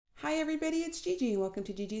everybody, it's Gigi and welcome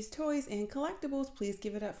to Gigi's Toys and Collectibles. Please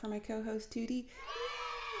give it up for my co-host Tootie.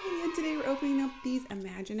 And today we're opening up these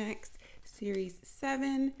Imaginext Series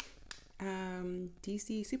 7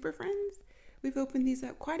 DC Super Friends. We've opened these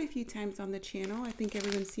up quite a few times on the channel. I think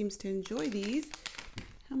everyone seems to enjoy these.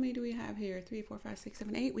 How many do we have here? 3, 4, 5, 6,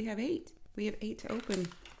 7, 8. We have 8. We have 8 to open.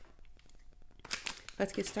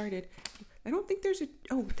 Let's get started. I don't think there's a,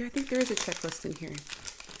 oh, I think there is a checklist in here.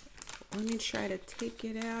 Let me try to take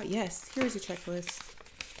it out. Yes, here's a checklist.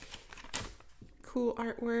 Cool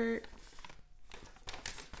artwork.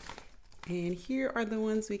 And here are the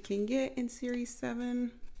ones we can get in Series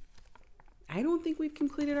 7. I don't think we've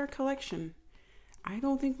completed our collection. I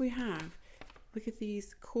don't think we have. Look at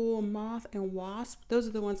these cool moth and wasp. Those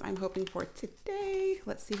are the ones I'm hoping for today.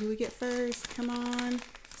 Let's see who we get first. Come on.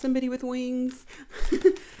 Somebody with wings.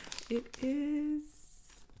 It is,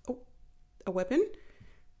 oh, a weapon.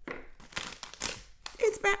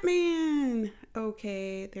 It's Batman.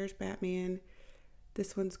 Okay, there's Batman.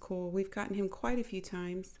 This one's cool. We've gotten him quite a few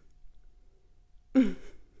times. Love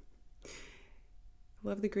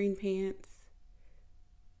the green pants.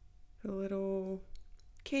 The little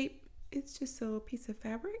cape. It's just a little piece of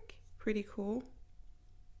fabric. Pretty cool.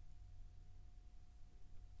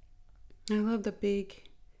 I love the big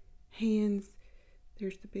hands.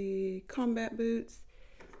 There's the big combat boots.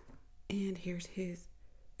 And here's his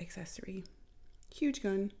accessory. Huge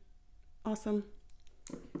gun. Awesome.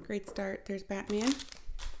 Great start. There's Batman.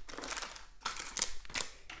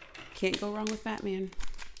 Can't go wrong with Batman.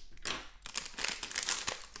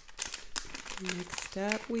 Next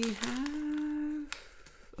up we have...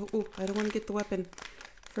 Oh, I don't want to get the weapon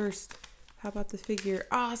first. How about the figure?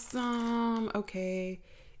 Awesome. Okay.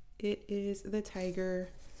 It is the tiger.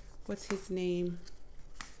 What's his name?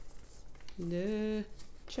 The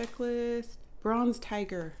checklist. Bronze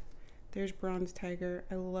Tiger. There's Bronze Tiger.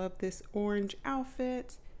 I love this orange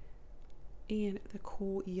outfit and the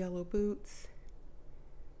cool yellow boots.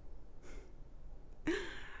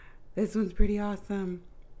 This one's pretty awesome.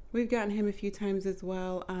 We've gotten him a few times as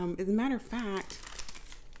well. As a matter of fact,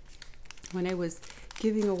 when I was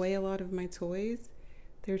giving away a lot of my toys,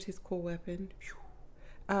 there's his cool weapon.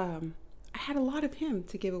 I had a lot of him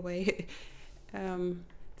to give away.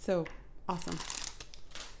 So awesome.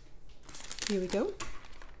 Here we go.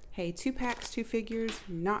 Hey, 2 packs, 2 figures.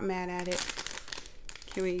 Not mad at it.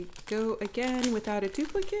 Can we go again without a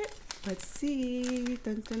duplicate? Let's see.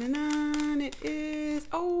 Dun, dun, dun, dun. It is,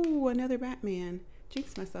 oh, another Batman.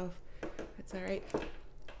 Jinxed myself. That's all right.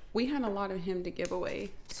 We had a lot of him to give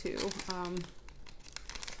away too.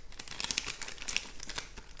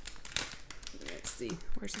 Let's see.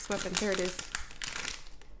 Where's this weapon? There it is.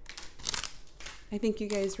 I think you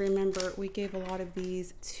guys remember we gave a lot of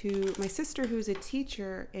these to my sister who's a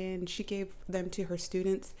teacher, and she gave them to her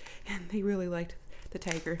students and they really liked the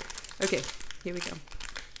tiger. Okay, here we go.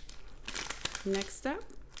 Next up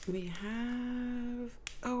we have,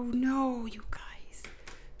 oh no, you guys.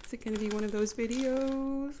 Is it gonna be one of those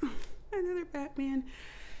videos? Another Batman.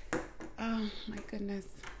 Oh my goodness.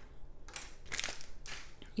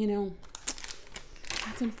 You know,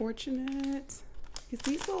 that's unfortunate. Because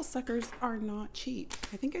these little suckers are not cheap.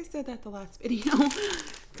 I think I said that the last video.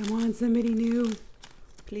 Come on, somebody new.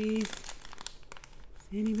 Please.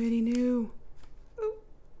 Anybody new? Ooh,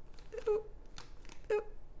 ooh, ooh.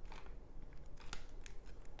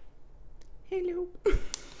 Hello.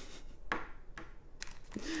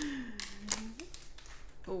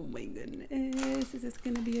 Oh my goodness. Is this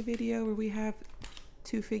going to be a video where we have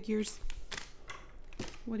 2 figures?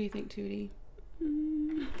 What do you think, Tootie?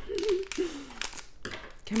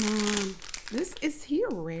 Come on. Is he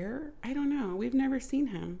a rare? I don't know. We've never seen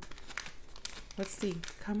him. Let's see.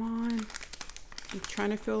 Come on. I'm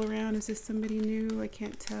trying to feel around. Is this somebody new? I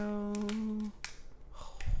can't tell.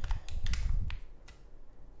 Oh.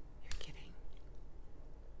 You're kidding.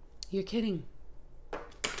 You're kidding.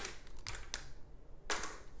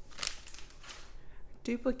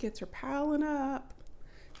 Duplicates are piling up.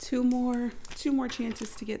 2 more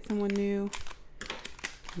chances to get someone new.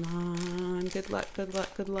 Come on, good luck, good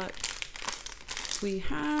luck, good luck. We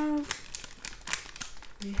have,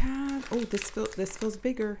 oh, this feels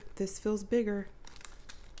bigger. This feels bigger.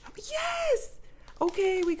 Oh, yes!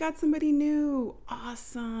 Okay, we got somebody new.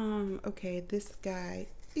 Awesome. Okay, this guy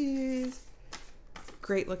is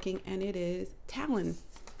great looking, and it is Talon.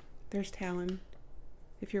 There's Talon.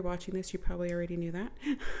 If you're watching this, you probably already knew that.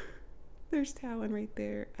 There's Talon right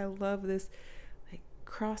there. I love this, like,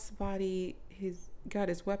 crossbody. He's got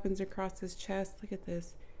his weapons across his chest. Look at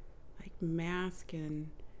this, like, mask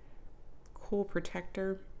and cool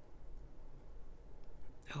protector.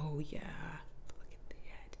 Oh yeah, look at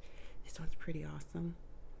that. This one's pretty awesome.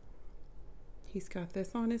 He's got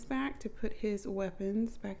this on his back to put his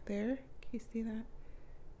weapons back there. Can you see that?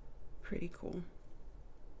 Pretty cool.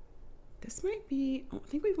 This might be, I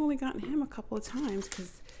think we've only gotten him a couple of times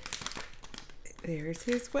because there's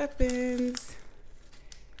his weapons.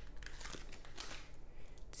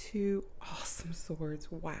 2 awesome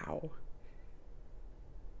swords. Wow.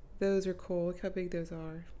 Those are cool. Look how big those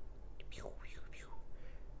are.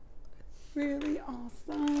 Really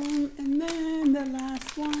awesome. And then the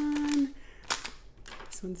last one.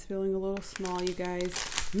 This one's feeling a little small, you guys.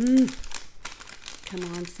 Come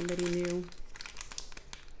on, somebody new.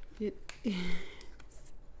 It is.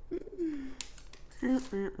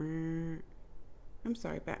 I'm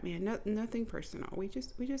sorry, Batman. Nothing personal. We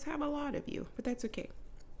just have a lot of you, but that's okay.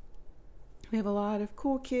 We have a lot of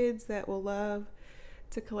cool kids that will love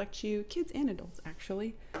to collect you, kids and adults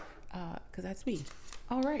actually, because that's me.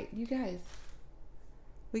 All right, you guys,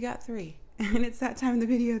 we got 3, and it's that time in the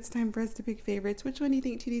video. It's time for us to pick favorites. Which one do you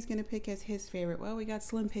think Tootie's gonna pick as his favorite? Well, we got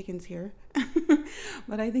Slim Pickens here,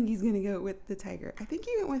 but I think he's gonna go with the tiger. I think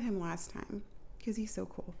you went with him last time because he's so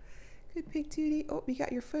cool. Good pick, Tootie. Oh, you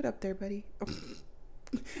got your foot up there, buddy.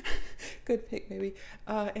 Oh. Good pick, baby.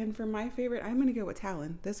 And for my favorite, I'm gonna go with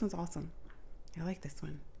Talon. This one's awesome. I like this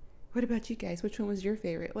one. What about you guys? Which one was your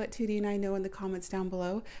favorite? Let Tootie and I know in the comments down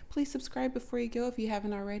below. Please subscribe before you go if you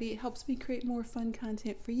haven't already. It helps me create more fun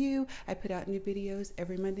content for you. I put out new videos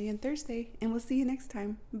every Monday and Thursday, and we'll see you next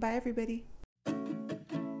time. Bye, everybody.